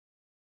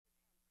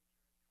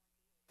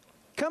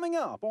Coming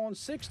up on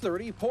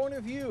 6:30 Point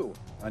of View,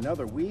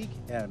 another week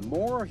and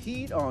more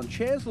heat on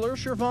Chancellor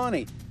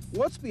Shervani.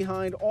 What's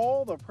behind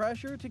all the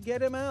pressure to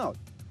get him out?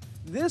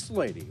 This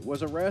lady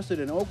was arrested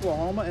in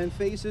Oklahoma and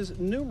faces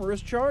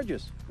numerous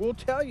charges. We'll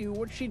tell you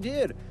what she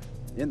did.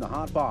 In the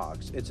Hot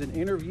Box, it's an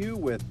interview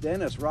with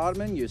Dennis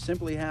Rodman. You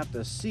simply have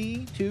to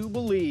see to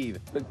believe.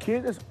 The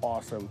kid is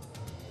awesome,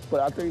 but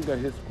I think that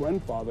his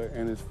grandfather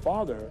and his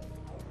father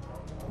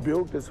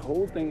built this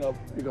whole thing up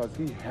because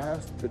he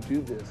has to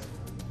do this.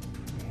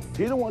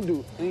 He don't want to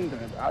do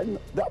anything.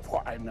 That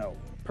part I know.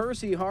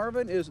 Percy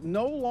Harvin is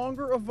no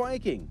longer a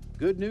Viking.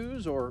 Good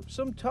news or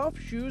some tough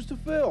shoes to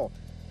fill?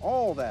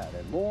 All that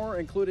and more,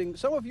 including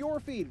some of your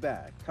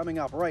feedback, coming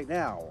up right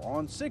now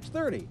on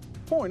 6:30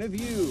 Point of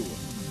View.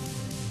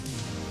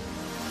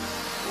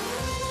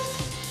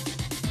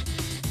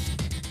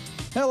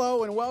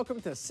 Hello and welcome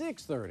to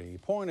 6:30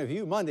 Point of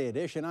View Monday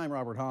edition. I'm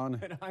Robert Hahn.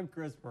 And I'm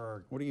Chris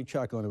Berg. What are you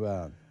chuckling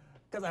about?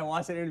 Because I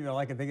watched that interview, all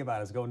I can think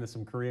about is going to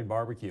some Korean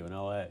barbecue in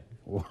L.A.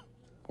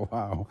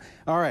 Wow.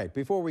 All right,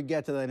 before we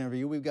get to that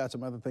interview, we've got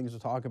some other things to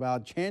talk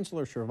about.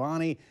 Chancellor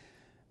Shervani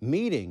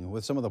meeting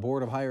with some of the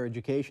Board of Higher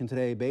Education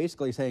today,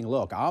 basically saying,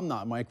 look, I'm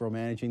not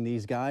micromanaging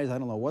these guys. I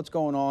don't know what's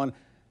going on.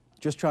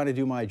 Just trying to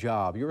do my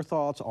job. Your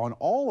thoughts on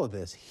all of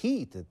this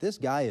heat that this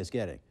guy is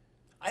getting?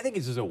 I think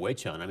this is a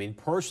witch hunt. I mean,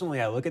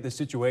 personally, I look at the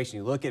situation.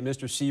 You look at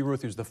Mr.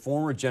 Searuth, who's the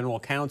former general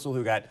counsel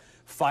who got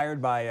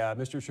fired by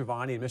Mr.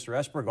 Shervani and Mr.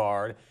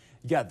 Espergard.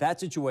 You got that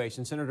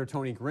situation. Senator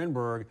Tony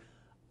Grinberg.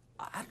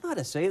 I don't know how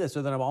to say this,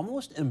 so that I'm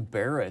almost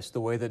embarrassed the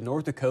way that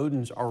North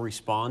Dakotans are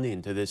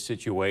responding to this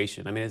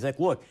situation. I mean, it's like,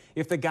 look,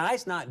 if the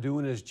guy's not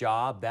doing his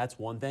job, that's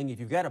one thing. If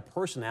you've got a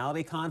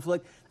personality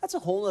conflict, that's a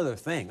whole other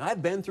thing.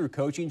 I've been through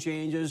coaching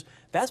changes.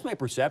 That's my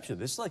perception.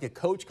 This is like a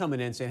coach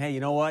coming in saying, hey, you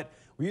know what?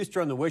 We used to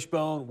run the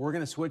wishbone. We're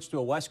going to switch to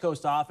a West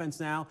Coast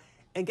offense now.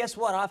 And guess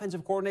what,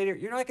 offensive coordinator?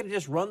 You're not going to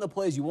just run the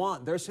plays you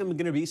want. There's going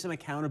to be some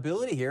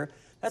accountability here.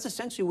 That's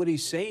essentially what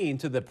he's saying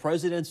to the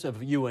presidents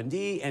of UND,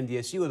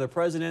 NDSU, other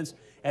presidents.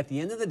 At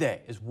the end of the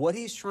day, is what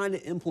he's trying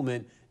to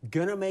implement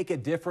going to make a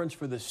difference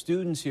for the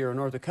students here in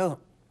North Dakota?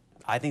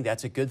 I think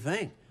that's a good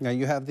thing. Now,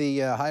 you have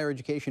the Higher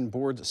Education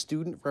Board's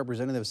student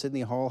representative,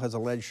 Sidney Hall, has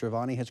alleged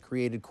Shervani has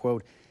created,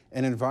 quote,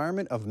 an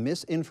environment of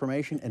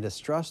misinformation and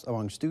distrust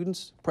among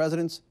students,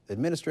 presidents,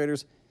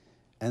 administrators,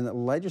 and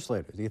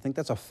legislators. Do you think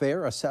that's a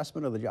fair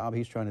assessment of the job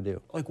he's trying to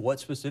do? Like what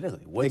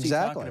specifically? What's he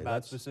talking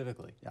about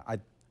specifically? Yeah, I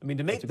mean,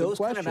 to make those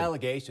kind of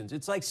allegations,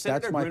 it's like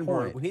Senator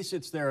Grinberg when he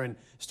sits there and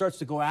starts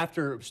to go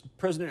after Mr.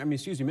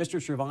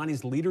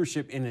 Shervani's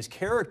leadership in his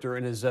character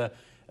in his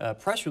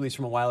press release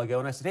from a while ago.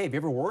 And I said, hey, have you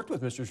ever worked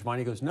with Mr. Shervani?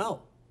 He goes,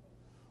 no.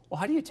 Well,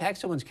 how do you attack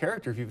someone's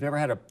character if you've never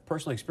had a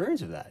personal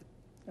experience of that?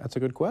 That's a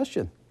good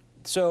question.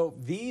 So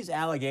these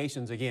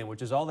allegations, again,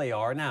 which is all they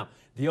are. Now,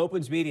 the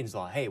opens meetings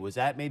law, hey, was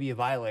that maybe a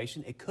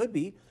violation? It could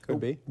be. Could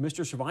be.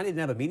 Mr. Shervani didn't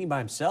have a meeting by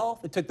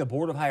himself. It took the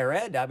Board of Higher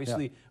Ed to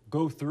obviously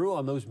go through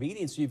on those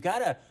meetings. So you've got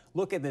to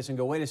look at this and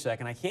go, wait a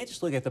second, I can't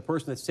just look at the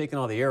person that's taking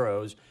all the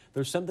arrows.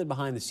 There's something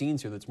behind the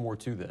scenes here that's more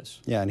to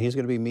this. Yeah, and he's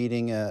going to be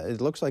meeting,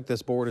 it looks like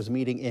this board is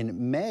meeting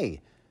in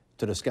May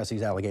to discuss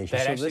these allegations.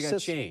 That actually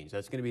got changed.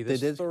 That's going to be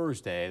this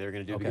Thursday they're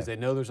going to do because they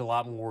know there's a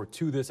lot more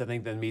to this, I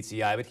think, than meets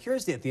the eye. But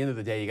here's at the end of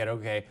the day, you got,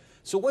 okay,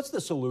 so what's the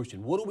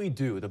solution? What do we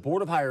do? The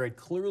Board of Higher Ed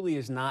clearly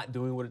is not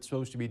doing what it's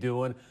supposed to be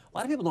doing. A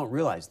lot of people don't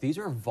realize these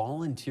are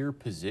volunteer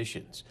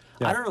positions.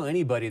 Yeah. I don't know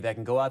anybody that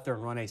can go out there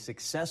and run a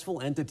successful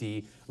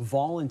entity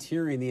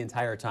volunteering the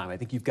entire time. I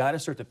think you've got to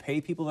start to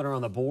pay people that are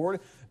on the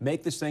board,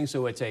 make this thing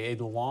so it's a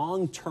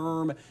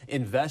long-term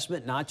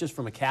investment, not just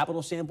from a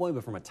capital standpoint,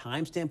 but from a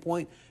time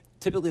standpoint.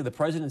 Typically, the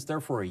president's there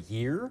for a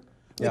year.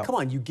 I mean, come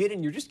on, you get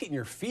in, you're just getting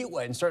your feet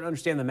wet and starting to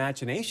understand the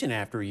machination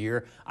after a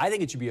year. I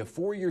think it should be a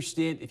 4-year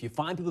stint. If you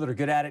find people that are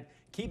good at it,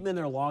 keep them in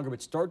there longer,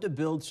 but start to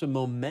build some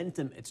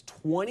momentum. It's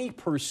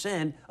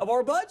 20% of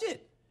our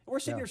budget. We're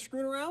sitting here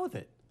screwing around with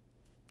it.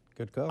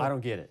 Good call. I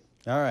don't get it.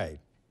 All right.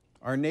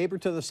 Our neighbor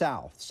to the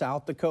south,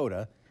 South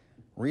Dakota,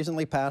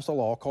 recently passed a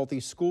law called the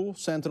School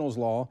Sentinels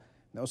Law.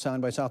 That was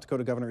signed by South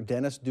Dakota Governor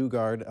Dennis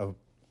Daugaard,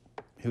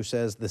 who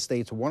says the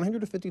state's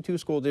 152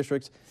 school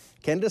districts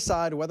can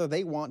decide whether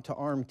they want to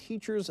arm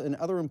teachers and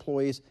other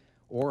employees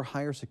or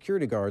hire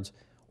security guards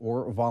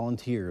or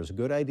volunteers.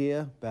 Good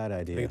idea, bad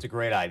idea? I think it's a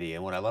great idea.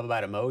 And what I love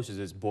about it most is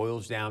it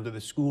boils down to the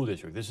school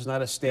district. This is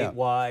not a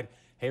statewide,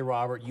 hey,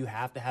 Robert, you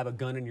have to have a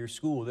gun in your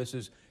school. This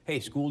is,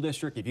 hey, school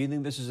district, if you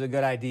think this is a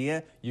good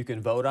idea, you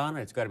can vote on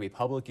it. It's got to be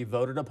publicly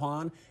voted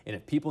upon. And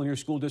if people in your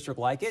school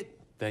district like it,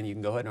 then you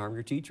can go ahead and arm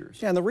your teachers.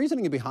 Yeah, and the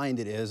reasoning behind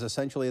it is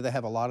essentially they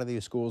have a lot of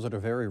these schools that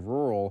are very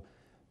rural,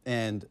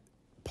 and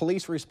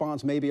police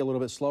response may be a little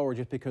bit slower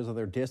just because of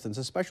their distance,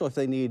 especially if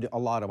they need a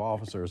lot of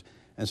officers.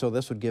 And so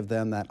this would give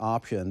them that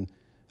option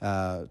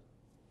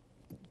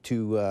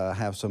to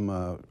have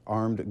some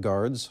armed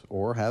guards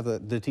or have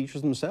the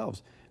teachers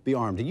themselves be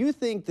armed. Do you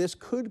think this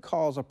could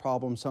cause a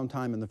problem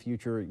sometime in the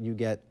future?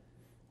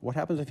 What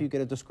happens if you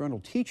get a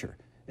disgruntled teacher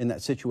in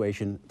that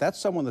situation? That's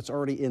someone that's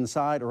already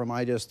inside, or am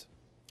I just...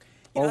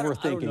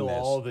 overthinking I don't know this.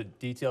 all the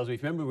details.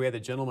 If you remember, we had the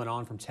gentleman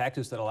on from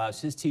Texas that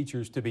allows his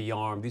teachers to be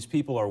armed. These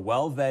people are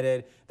well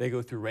vetted. They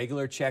go through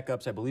regular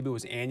checkups. I believe it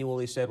was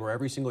annually said, where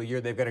every single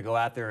year they've got to go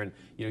out there and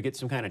get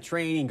some kind of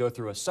training, go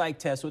through a psych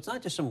test. So it's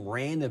not just some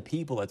random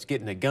people that's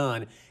getting a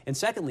gun. And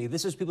secondly,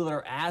 this is people that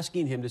are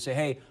asking him to say,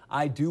 hey,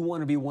 I do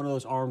want to be one of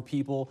those armed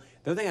people.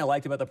 The other thing I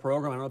liked about the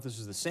program, I don't know if this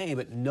is the same,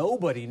 but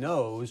nobody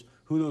knows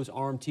who those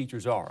armed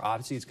teachers are.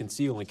 Obviously, it's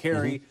conceal and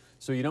carry.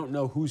 So you don't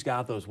know who's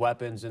got those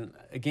weapons. And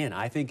again,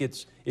 I think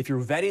it's, if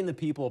you're vetting the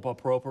people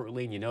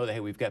appropriately and you know that,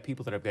 hey, we've got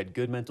people that have got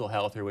good mental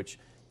health here, which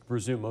I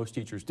presume most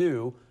teachers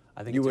do,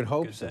 I think you it's would a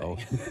hope good so.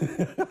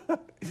 thing.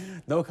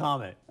 No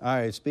comment. All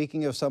right,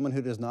 speaking of someone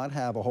who does not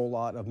have a whole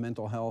lot of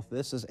mental health,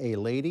 this is a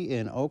lady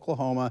in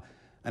Oklahoma,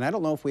 and I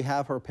don't know if we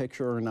have her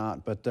picture or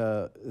not, but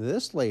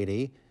this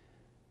lady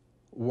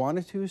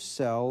wanted to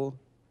sell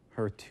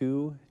her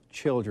 2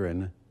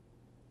 children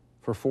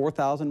for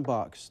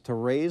 $4,000 to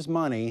raise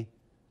money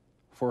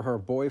for her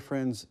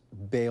boyfriend's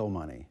bail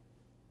money.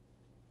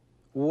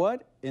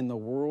 What in the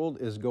world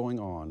is going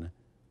on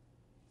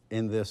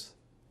in this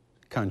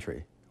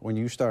country when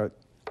you start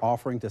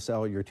offering to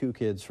sell your 2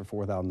 kids for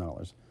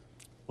 $4,000?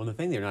 Well, the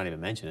thing they're not even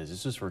mentioning is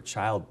this is for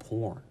child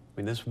porn. I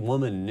mean, this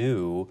woman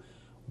knew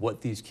what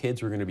these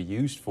kids were going to be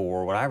used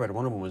for. What I read,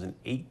 one of them was an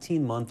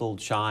 18-month-old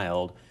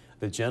child.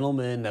 The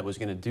gentleman that was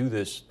going to do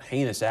this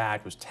heinous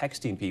act was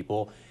texting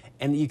people.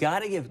 And you got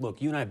to give, look,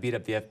 you and I beat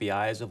up the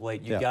FBI as of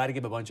late. You got to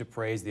give a bunch of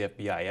praise to the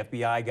FBI.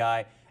 FBI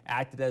guy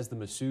acted as the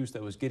masseuse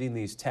that was getting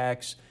these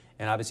texts,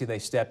 and obviously they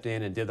stepped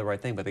in and did the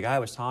right thing. But the guy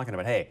was talking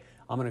about, hey,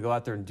 I'm going to go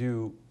out there and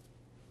do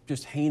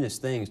just heinous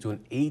things to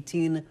an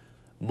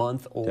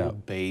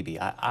 18-month-old baby.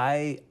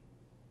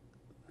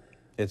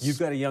 You've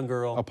got a young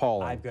girl.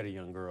 Appalling. I've got a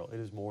young girl. It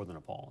is more than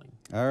appalling.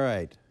 All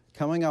right,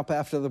 coming up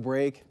after the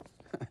break,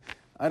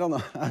 I don't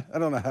know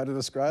how to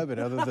describe it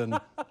other than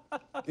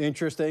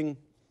interesting,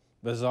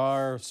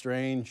 bizarre,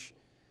 strange.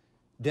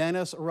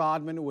 Dennis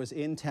Rodman was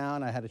in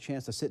town. I had a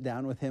chance to sit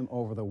down with him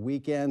over the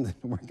weekend.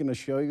 We're going to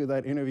show you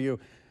that interview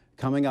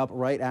coming up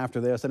right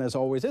after this. And as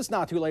always, it's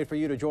not too late for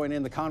you to join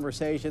in the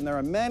conversation. There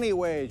are many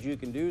ways you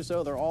can do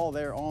so. They're all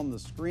there on the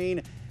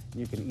screen.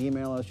 You can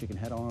email us. You can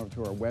head on over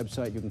to our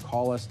website. You can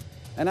call us.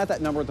 And at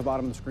that number at the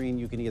bottom of the screen,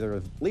 you can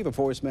either leave a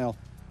voicemail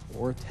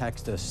or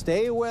text us.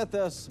 Stay with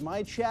us.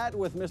 My chat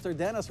with Mr.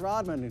 Dennis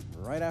Rodman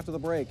right after the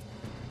break.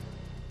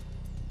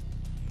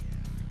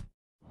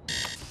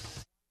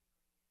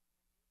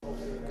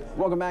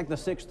 Welcome back to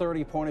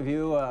 630 Point of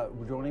View.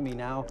 Joining me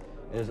now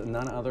is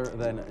none other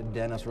than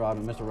Dennis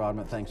Rodman. Mr.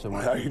 Rodman, thanks so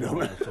much. How you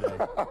doing?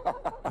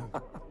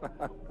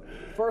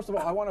 First of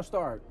all, I want to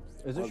start.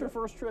 Is this your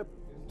first trip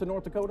to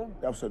North Dakota?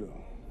 Absolutely.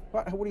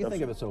 What do you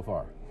think of it so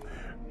far?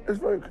 It's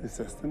very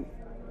consistent.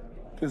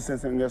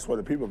 And guess what?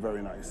 The people are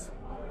very nice.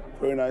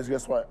 Very nice.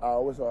 Guess what? I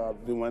always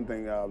do one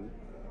thing,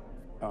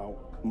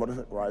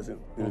 motorizing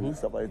and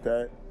stuff like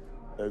that.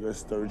 There's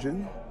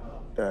sturgeon.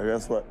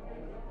 Guess what?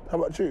 How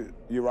about you?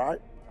 You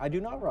ride? I do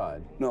not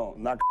ride. No,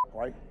 not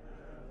right?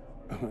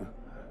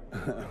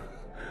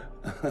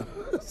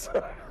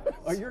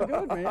 Oh, you're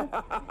good, man.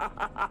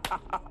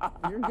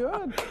 You're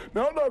good.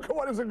 No, come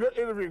on. It's a good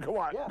interview. Come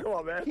on. Yeah. Come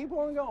on, man. Keep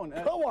on going.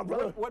 Come on,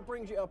 brother. What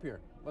brings you up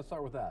here? Let's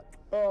start with that.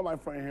 Oh, my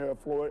friend here,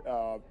 Floyd,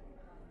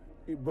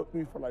 he booked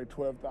me for like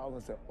 $12,000. I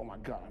said, oh my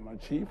God, am I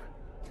cheap?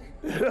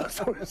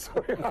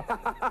 Sorry.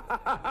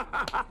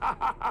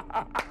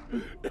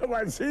 Am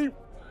I cheap?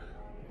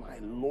 My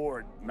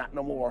Lord, not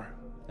no more.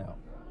 No.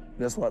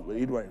 That's what, but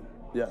either way,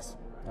 yes.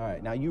 All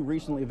right. Now, you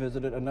recently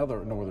visited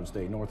another northern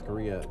state, North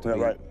Korea,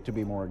 to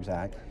be more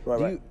exact.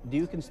 Do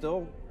you can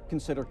still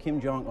consider Kim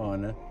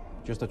Jong-un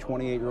just a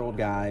 28-year-old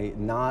guy,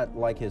 not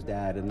like his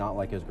dad and not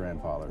like his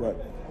grandfather? Right.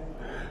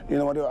 You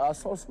know what, I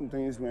saw some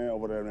things, man,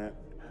 over there, man,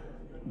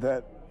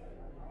 that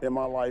in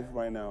my life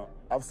right now,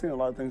 I've seen a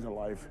lot of things in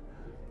life,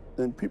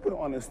 and people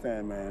don't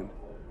understand, man.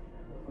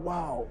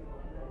 Wow,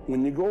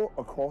 when you go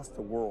across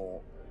the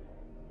world,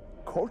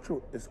 culture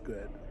is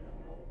good.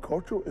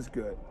 Culture is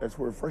good. It's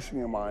refreshing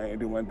your mind and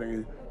do one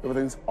thing.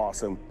 Everything's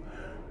awesome.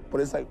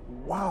 But it's like,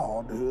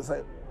 wow, dude. It's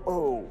like,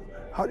 oh,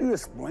 how do you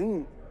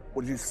explain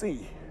what you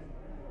see?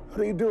 How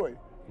do you do it?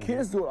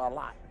 Kids do it a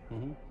lot.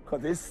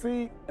 Because they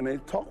see and they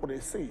talk what they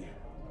see.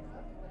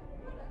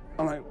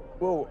 I'm like,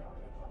 well,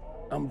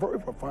 I'm very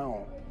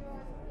profound.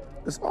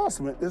 It's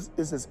awesome. This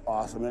is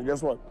awesome. And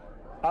guess what?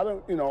 I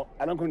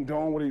don't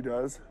condone what he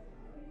does,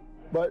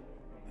 but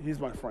he's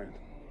my friend.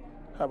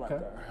 How about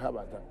that? How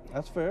about that?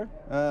 That's fair.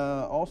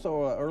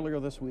 Also, earlier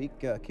this week,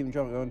 Kim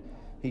Jong-un,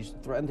 he's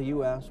threatened the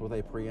U.S. with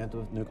a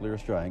preemptive nuclear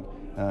strike.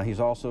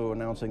 He's also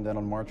announcing that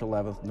on March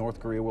 11th,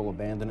 North Korea will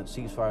abandon its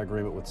ceasefire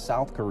agreement with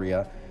South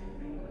Korea,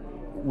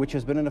 which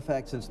has been in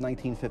effect since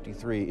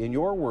 1953. In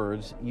your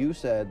words, you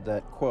said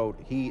that, quote,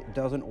 he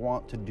doesn't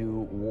want to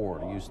do war.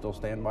 Do you still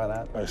stand by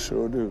that? I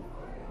sure do.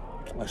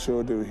 I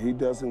sure do. He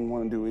doesn't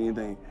want to do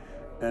anything.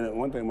 And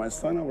one thing my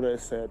son over there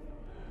said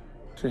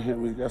to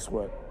him, guess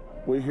what?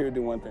 We're here to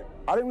do one thing.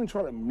 I didn't even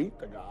try to meet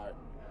the guy.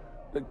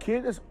 The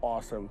kid is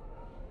awesome,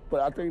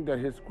 but I think that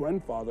his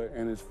grandfather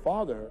and his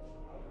father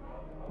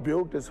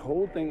built this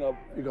whole thing up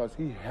because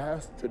he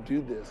has to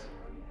do this.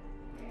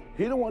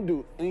 He don't want to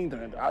do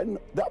anything.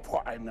 That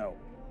part I know.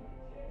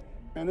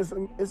 And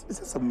it's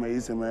just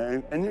amazing,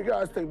 man. And you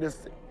guys think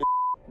this is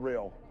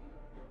real.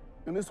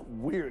 And it's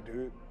weird,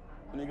 dude.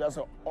 And you guys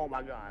are, oh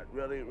my God,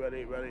 ready.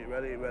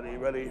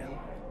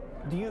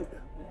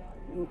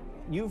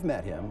 You've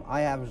met him.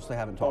 I obviously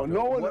haven't talked to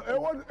him. No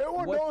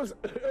one knows.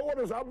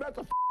 I met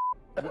the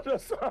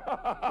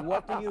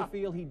What do you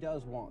feel he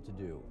does want to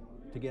do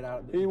to get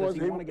out? Does he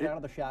want to get out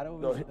of the shadow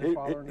of his father and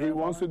grandfather? He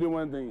wants to do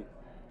one thing,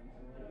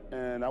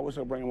 and I wish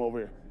I'd bring him over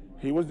here.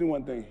 He wants to do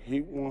one thing.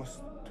 He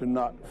wants to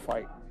not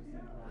fight.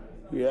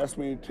 He asked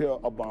me to tell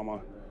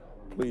Obama,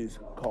 please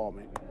call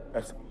me.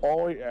 That's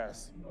all he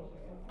asked.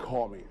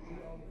 Call me.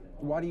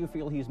 Why do you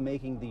feel he's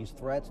making these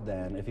threats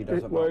then if he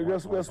doesn't? Well,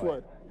 guess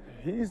what?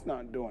 He's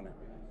not doing it.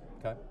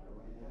 Okay.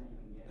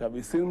 Have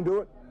you seen him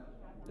do it?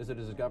 Is it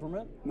his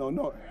government?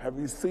 No. Have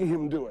you seen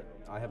him do it?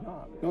 I have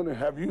not. No.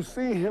 Have you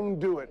seen him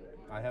do it?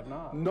 I have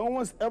not. No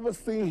one's ever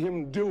seen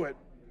him do it.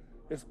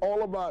 It's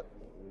all about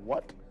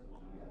what?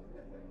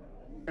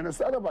 And it's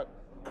not about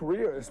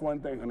career. It's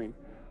one thing, honey.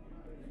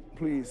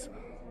 Please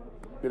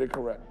get it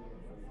correct.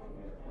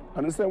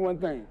 Understand one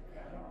thing.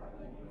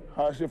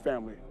 How's your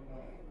family?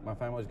 My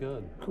family's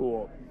good.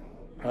 Cool.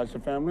 How's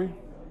your family?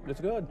 It's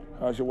good.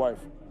 How's your wife?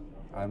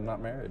 I'm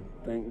not married.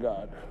 Thank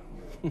God.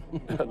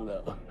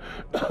 Hello.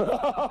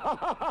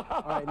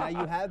 All right, now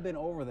you have been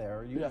over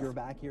there. Yes. You're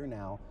back here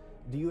now.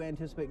 Do you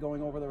anticipate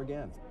going over there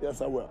again?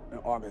 Yes, I will, in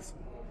August.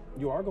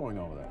 You are going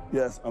over there?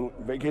 Yes, I'm on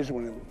vacation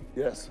with him.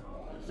 Yes.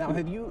 Now,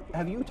 have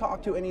you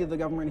talked to any of the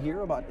government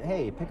here about,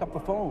 hey, pick up the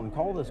phone,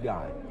 call this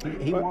guy.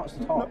 He wants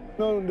to talk.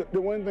 No, the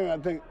one thing I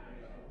think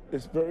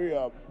is very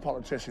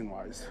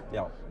politician-wise.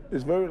 Yeah.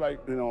 It's very like,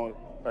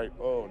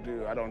 oh,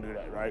 dude, I don't do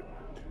that, right?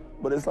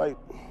 But it's like,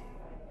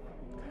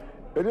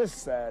 it is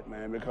sad,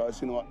 man,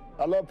 because,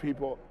 I love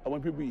people. I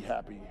want people to be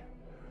happy.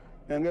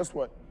 And guess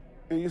what?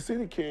 And you see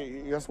the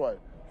kid, guess what?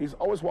 He's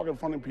always walking in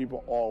front of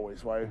people,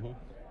 always, right?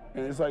 Mm-hmm.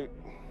 And it's like,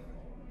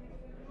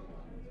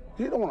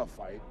 he don't want to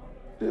fight.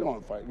 He don't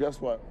want to fight.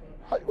 Guess what?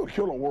 How you gonna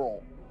kill the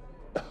world?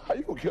 How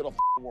you gonna kill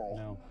the world?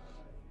 No.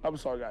 I'm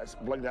sorry, guys.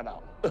 Blank that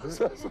out.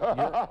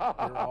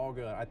 You're all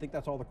good. I think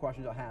that's all the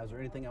questions I have. Is there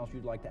anything else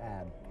you'd like to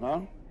add?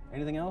 Huh?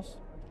 Anything else?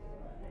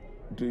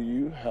 Do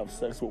you have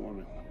sex with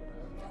women?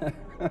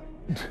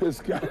 This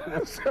guy.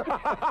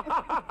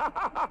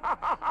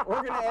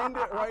 We're going to end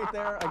it right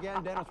there.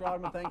 Again, Dennis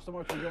Rodman, thanks so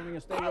much for joining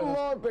us. Stay with us. I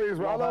love things,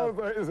 bro. I love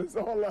things. It's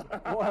all love.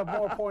 We'll have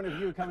more Point of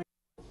View coming.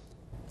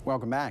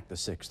 Welcome back to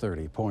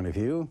 630 Point of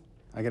View.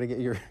 I got to get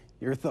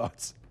your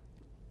thoughts.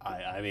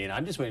 I mean,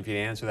 I'm just waiting for you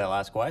to answer that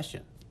last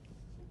question.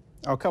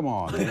 Oh, come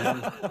on,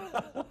 man.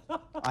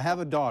 I have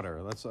a daughter.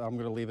 I'm going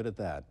to leave it at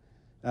that.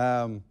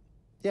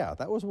 Yeah,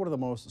 that was one of the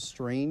most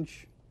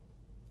strange,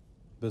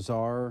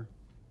 bizarre,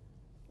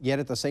 yet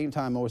at the same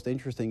time most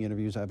interesting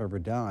interviews I've ever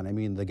done. I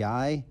mean, the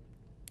guy,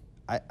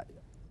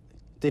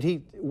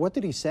 what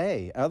did he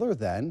say other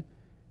than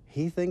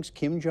he thinks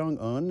Kim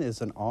Jong-un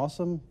is an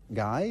awesome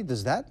guy?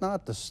 Does that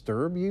not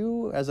disturb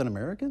you as an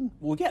American?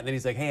 Well, yeah, then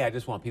he's like, hey, I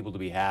just want people to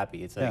be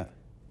happy. It's like, yeah.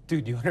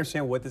 Dude, do you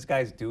understand what this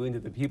guy's doing to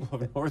the people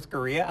of North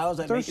Korea? How is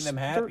that making them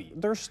happy?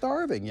 They're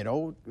starving,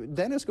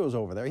 Dennis goes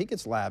over there. He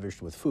gets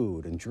lavished with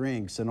food and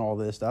drinks and all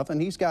this stuff,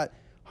 and he's got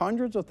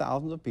hundreds of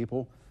thousands of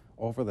people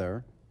over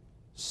there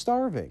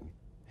starving.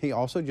 He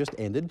also just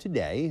ended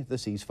today the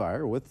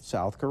ceasefire with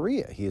South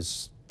Korea. He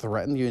has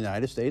threatened the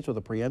United States with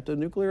a preemptive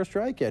nuclear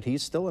strike, yet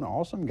he's still an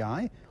awesome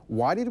guy.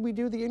 Why did we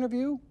do the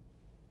interview?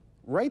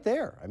 Right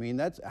there. I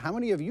mean, how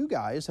many of you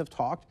guys have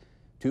talked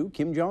to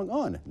Kim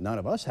Jong-un? None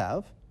of us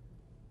have.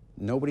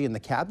 Nobody in the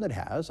cabinet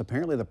has.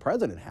 Apparently the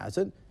president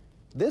hasn't.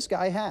 This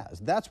guy has.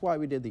 That's why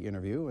we did the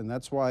interview, and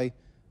that's why,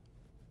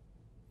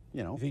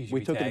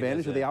 we took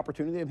advantage of the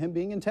opportunity of him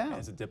being in town.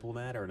 As a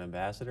diplomat or an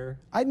ambassador?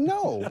 I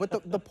know,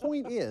 but the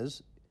point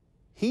is,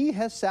 he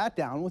has sat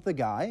down with the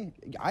guy.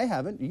 I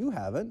haven't. You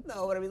haven't.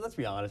 No, but I mean, let's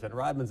be honest. And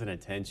Rodman's an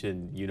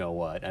attention,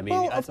 you-know-what. I mean,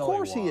 well, that's all he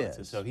wants. He is.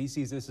 And so he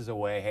sees this as a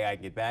way, hey, I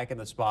can get back in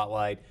the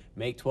spotlight,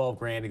 make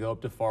 $12,000 to go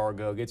up to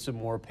Fargo, get some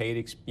more paid,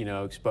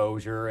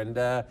 exposure,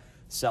 and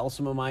sell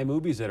some of my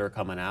movies that are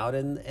coming out,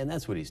 and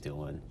that's what he's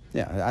doing.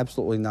 Yeah,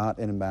 absolutely not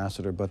an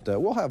ambassador, but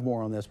we'll have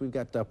more on this. We've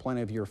got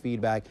plenty of your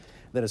feedback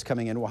that is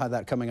coming in. We'll have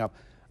that coming up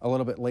a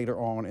little bit later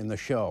on in the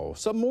show.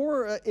 Some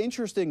more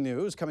interesting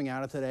news coming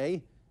out of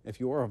today. If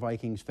you're a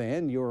Vikings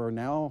fan, you're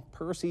now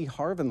Percy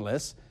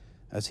Harvin-less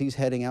as he's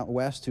heading out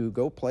west to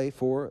go play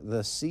for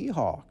the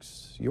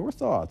Seahawks. Your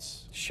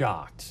thoughts?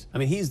 Shocked. I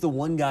mean, he's the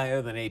one guy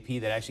other than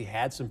AP that actually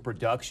had some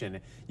production.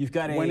 You've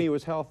got when he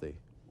was healthy.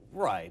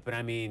 Right, but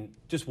I mean,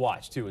 just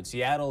watch, too. In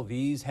Seattle,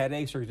 these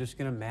headaches are just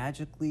going to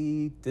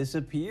magically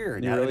disappear.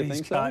 You really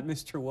think so? Got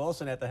Mr.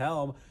 Wilson at the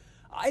helm.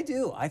 I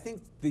do. I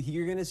think that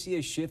you're going to see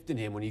a shift in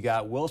him when you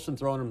got Wilson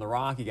throwing him the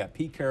rock, you got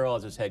Pete Carroll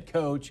as his head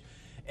coach,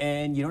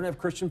 and you don't have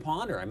Christian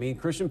Ponder. I mean,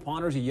 Christian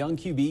Ponder's a young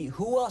QB.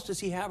 Who else does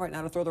he have right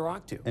now to throw the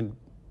rock to? And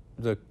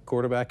the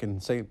quarterback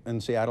in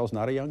Seattle's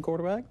not a young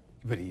quarterback?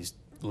 But he's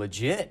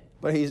legit.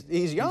 But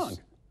he's young.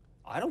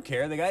 I don't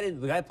care. The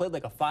guy played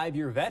like a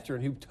 5-year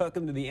veteran who took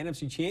him to the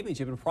NFC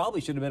Championship and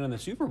probably should have been in the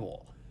Super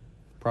Bowl.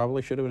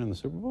 Probably should have been in the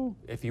Super Bowl?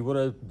 If he would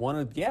have won,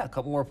 a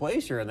couple more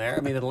plays here and there.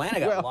 I mean, Atlanta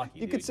got well, lucky.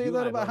 You could say You that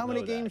and I about both how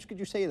many know games that. could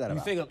you say that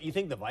about? You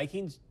think the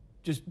Vikings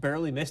just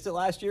barely missed it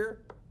last year?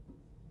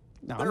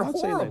 No, They're I'm not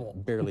horrible. saying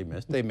they barely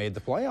missed. They made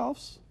the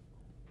playoffs.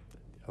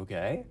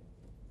 Okay.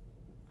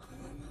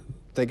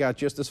 They got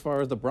just as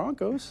far as the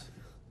Broncos.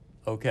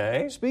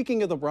 Okay.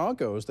 Speaking of the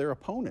Broncos, their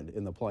opponent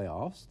in the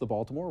playoffs, the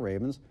Baltimore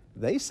Ravens,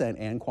 they sent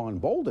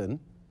Anquan Bolden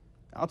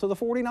out to the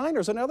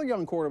 49ers, another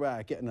young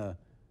quarterback getting a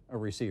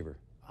receiver.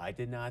 I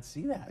did not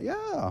see that.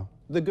 Yeah.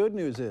 The good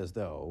news is,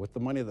 though, with the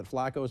money that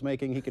Flacco's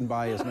making, he can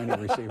buy as many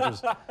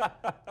receivers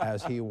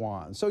as he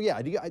wants. So,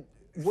 yeah,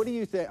 what do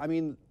you think? I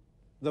mean,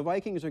 the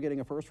Vikings are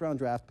getting a first-round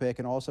draft pick,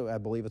 and also, I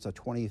believe it's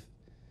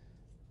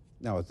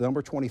it's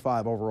number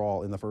 25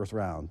 overall in the first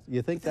round.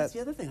 You think That's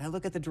the other thing. I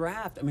look at the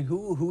draft. I mean,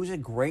 who's a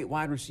great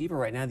wide receiver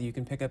right now that you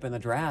can pick up in the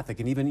draft that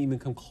can even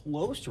come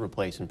close to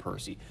replacing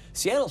Percy?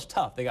 Seattle's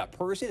tough. They got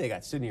Percy. They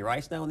got Sidney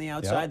Rice now on the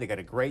outside. Yep. They got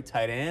a great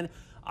tight end.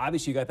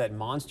 Obviously, you got that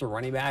monster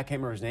running back. I can't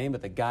remember his name,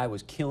 but the guy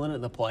was killing it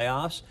in the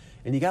playoffs.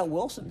 And you got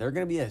Wilson. They're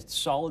going to be a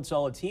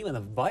solid team. And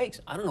the Vikes,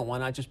 I don't know, why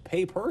not just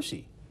pay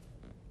Percy?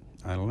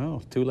 I don't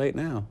know. Too late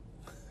now.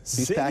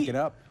 He's See? packing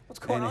up What's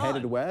going and on?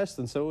 headed west,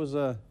 and so is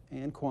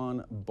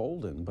Anquan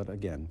Bolden. But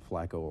again,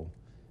 Flacco will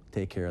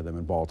take care of them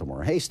in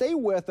Baltimore. Hey, stay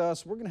with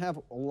us. We're going to have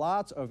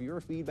lots of your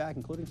feedback,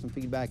 including some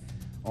feedback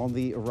on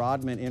the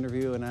Rodman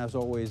interview. And as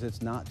always,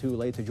 it's not too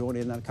late to join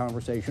in that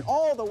conversation.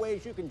 All the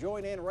ways you can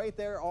join in right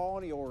there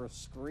on your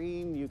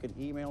screen. You can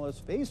email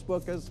us,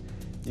 Facebook us.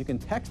 You can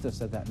text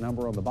us at that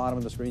number on the bottom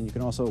of the screen. You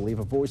can also leave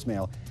a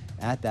voicemail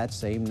at that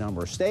same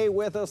number. Stay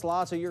with us.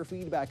 Lots of your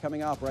feedback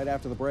coming up right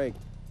after the break.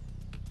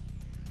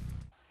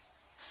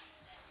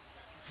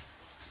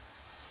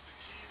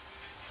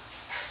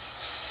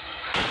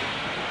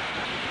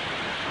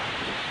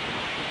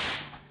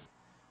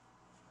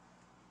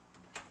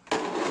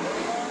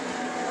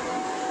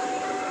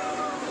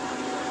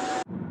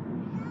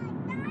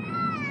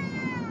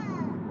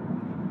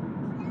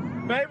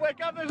 Hey,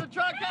 wake up, there's a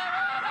truck coming!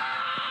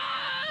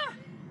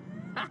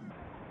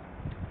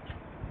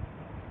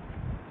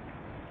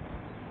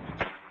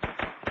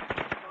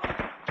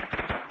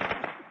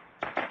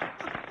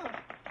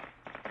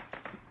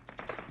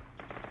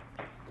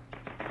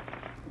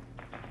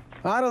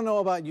 I don't know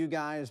about you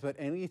guys, but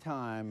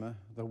anytime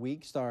the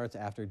week starts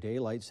after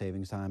daylight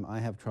savings time, I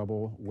have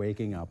trouble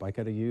waking up. I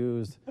could have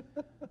used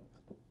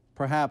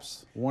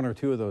perhaps one or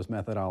two of those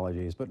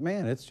methodologies, but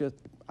man, it's just,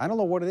 I don't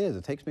know what it is.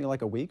 It takes me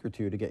like a week or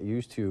two to get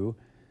used to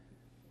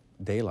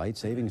daylight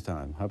savings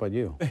time. How about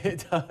you?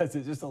 It does.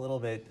 It's just a little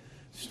bit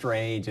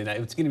strange. And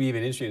it's going to be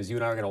even interesting as you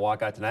and I are going to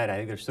walk out tonight. I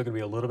think there's still going to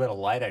be a little bit of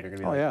light out. You're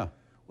going to be Yeah.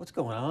 what's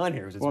going on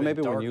here? It's Well, been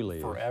maybe when dark you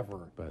leave.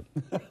 forever. But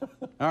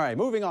all right,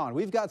 moving on.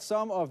 We've got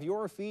some of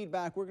your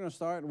feedback. We're going to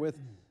start with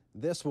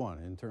this one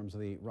in terms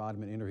of the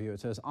Rodman interview. It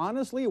says,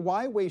 honestly,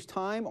 why waste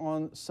time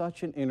on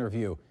such an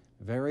interview?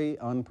 Very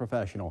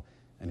unprofessional.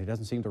 And he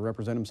doesn't seem to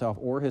represent himself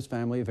or his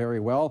family very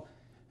well.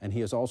 And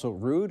he is also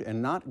rude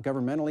and not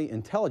governmentally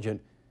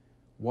intelligent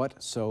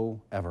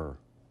whatsoever.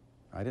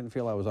 I didn't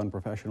feel I was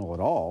unprofessional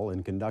at all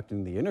in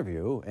conducting the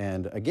interview.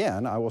 And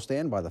again, I will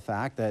stand by the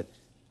fact that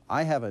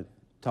I haven't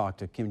talked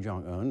to Kim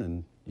Jong-un,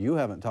 and you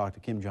haven't talked to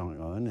Kim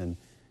Jong-un, and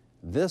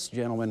this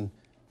gentleman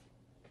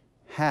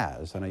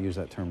has, and I use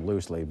that term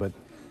loosely, but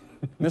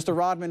Mr.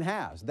 Rodman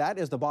has. That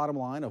is the bottom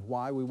line of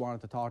why we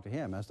wanted to talk to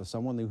him, as to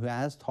someone who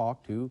has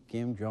talked to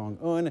Kim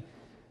Jong-un,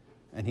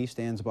 and he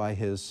stands by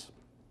his,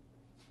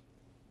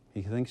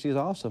 he thinks he's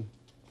awesome.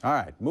 All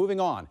right, moving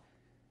on.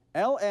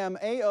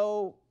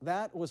 LMAO,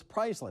 that was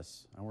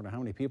priceless. I wonder how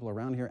many people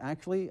around here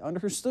actually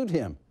understood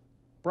him.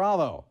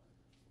 Bravo.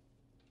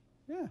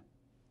 Yeah.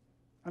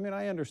 I mean,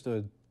 I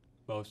understood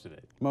Most of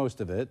it.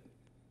 most of it,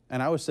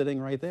 and I was sitting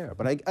right there.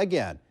 But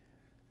again,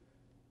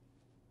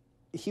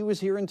 he was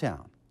here in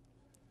town.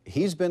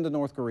 He's been to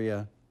North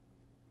Korea.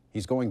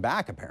 He's going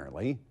back,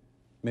 apparently.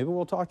 Maybe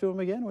we'll talk to him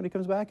again when he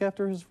comes back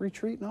after his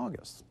retreat in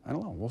August. I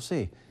don't know. We'll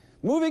see.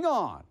 Moving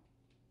on.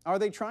 Are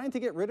they trying to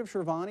get rid of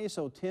Shervani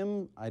so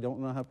Tim, I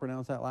don't know how to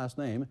pronounce that last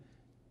name,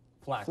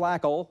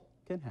 Flacco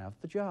can have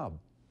the job?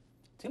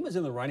 Tim was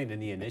in the running in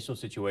the initial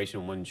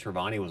situation when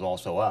Shervani was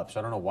also up. So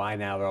I don't know why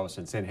now they're all of a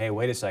sudden saying, hey,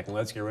 wait a second,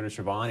 let's get rid of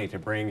Shervani to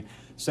bring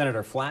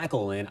Senator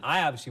Flacco in.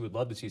 I obviously would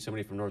love to see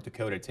somebody from North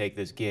Dakota take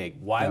this gig.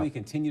 Why we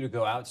continue to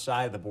go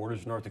outside of the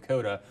borders of North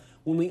Dakota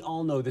when we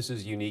all know this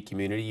is a unique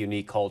community,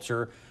 unique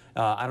culture.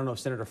 I don't know if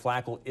Senator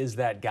Flacco is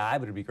that guy,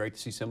 but it'd be great to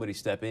see somebody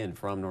step in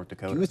from North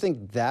Dakota. Do you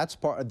think that's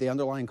part of the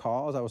underlying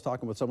cause? I was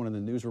talking with someone in the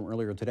newsroom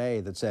earlier today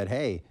that said,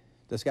 hey,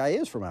 this guy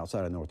is from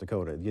outside of North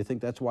Dakota. Do you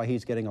think that's why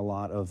he's getting a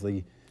lot of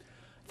the...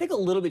 I think a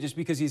little bit just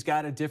because he's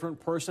got a different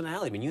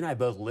personality. I mean, you and I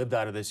both lived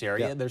out of this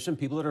area. Yeah. There's some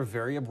people that are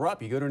very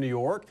abrupt. You go to New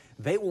York,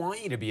 they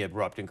want you to be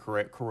abrupt and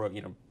correct,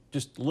 you know,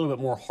 just a little bit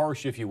more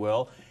harsh, if you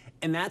will.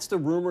 And that's the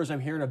rumors I'm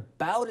hearing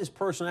about his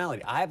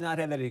personality. I have not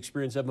had that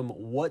experience of him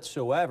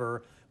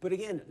whatsoever. But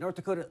again, North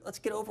Dakota, let's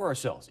get over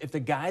ourselves. If the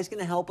guy's going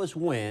to help us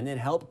win and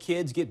help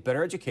kids get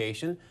better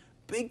education,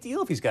 big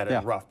deal if he's got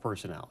a rough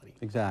personality.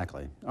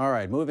 Exactly. All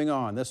right, moving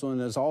on. This one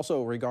is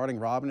also regarding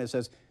Rodman. It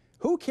says,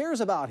 who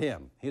cares about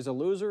him? He's a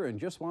loser and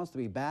just wants to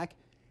be back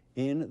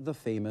in the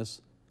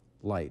famous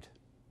light.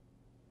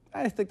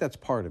 I think that's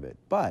part of it.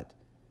 But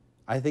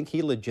I think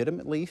he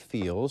legitimately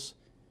feels,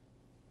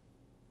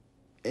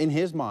 in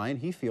his mind,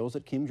 he feels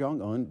that Kim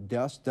Jong-un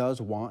just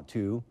does want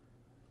to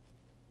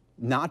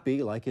not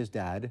be like his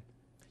dad.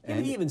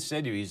 And he even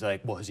said to you, he's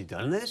like, well, has he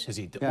done this? Has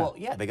he? Well,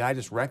 yeah, the guy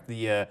just wrecked the,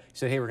 he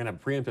said, hey, we're going to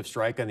have a preemptive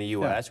strike on the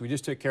U.S. We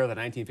just took care of the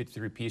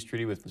 1953 peace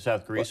treaty with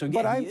South Korea. So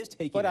again, he is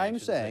taking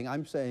action.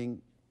 I'm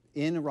saying,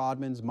 in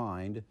Rodman's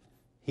mind,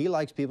 he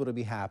likes people to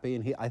be happy,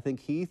 and I think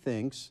he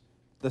thinks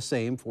the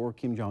same for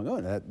Kim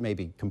Jong-un. That may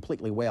be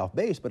completely way off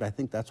base, but I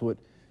think that's what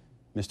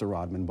Mr.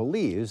 Rodman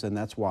believes, and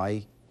that's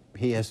why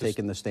he has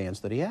taken the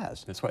stance that he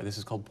has. That's why this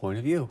is called point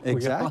of view.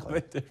 Exactly. We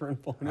have a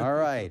different point of view. All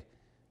right.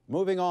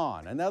 Moving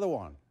on. Another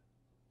one.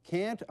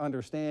 Can't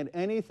understand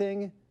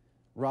anything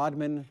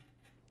Rodman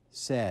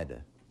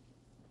said.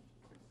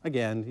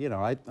 Again, you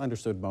know, I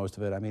understood most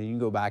of it. I mean, you can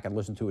go back and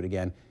listen to it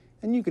again,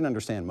 and you can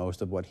understand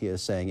most of what he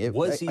is saying.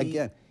 Was he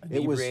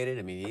inebriated?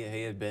 I mean,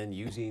 he had been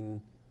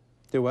using...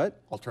 Do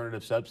what?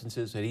 Alternative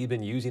substances. Had he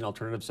been using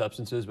alternative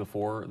substances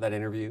before that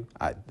interview?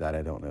 That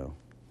I don't know.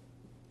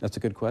 That's a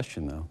good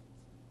question, though.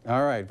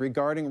 All right,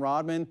 regarding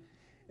Rodman,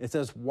 it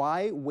says,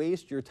 why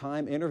waste your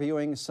time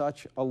interviewing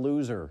such a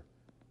loser?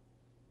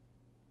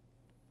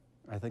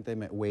 I think they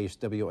meant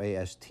waste,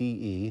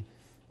 W-A-S-T-E,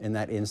 in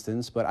that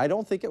instance, but I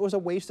don't think it was a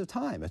waste of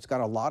time. It's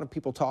got a lot of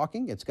people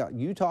talking. It's got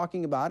you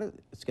talking about it.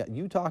 It's got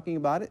you talking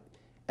about it.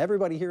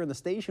 Everybody here in the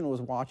station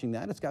was watching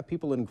that. It's got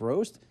people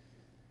engrossed.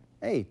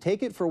 Hey,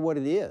 take it for what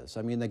it is.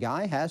 I mean, the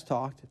guy has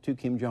talked to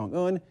Kim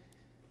Jong-un,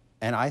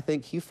 and I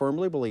think he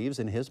firmly believes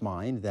in his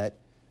mind that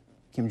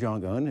Kim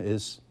Jong-un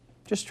is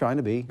just trying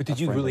to be. But did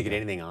you really get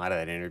anything out of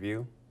that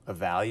interview of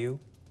value?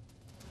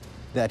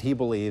 That he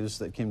believes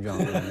that Kim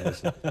Jong-un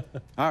is.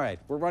 All right,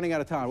 we're running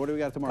out of time. What do we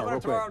got tomorrow?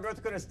 Tomorrow, North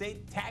Dakota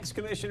State Tax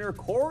Commissioner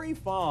Corey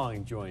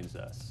Fong joins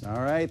us.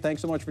 All right,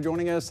 thanks so much for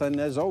joining us. And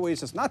as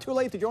always, it's not too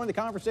late to join the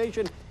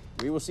conversation.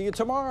 We will see you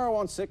tomorrow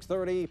on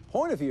 6:30.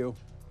 Point of View.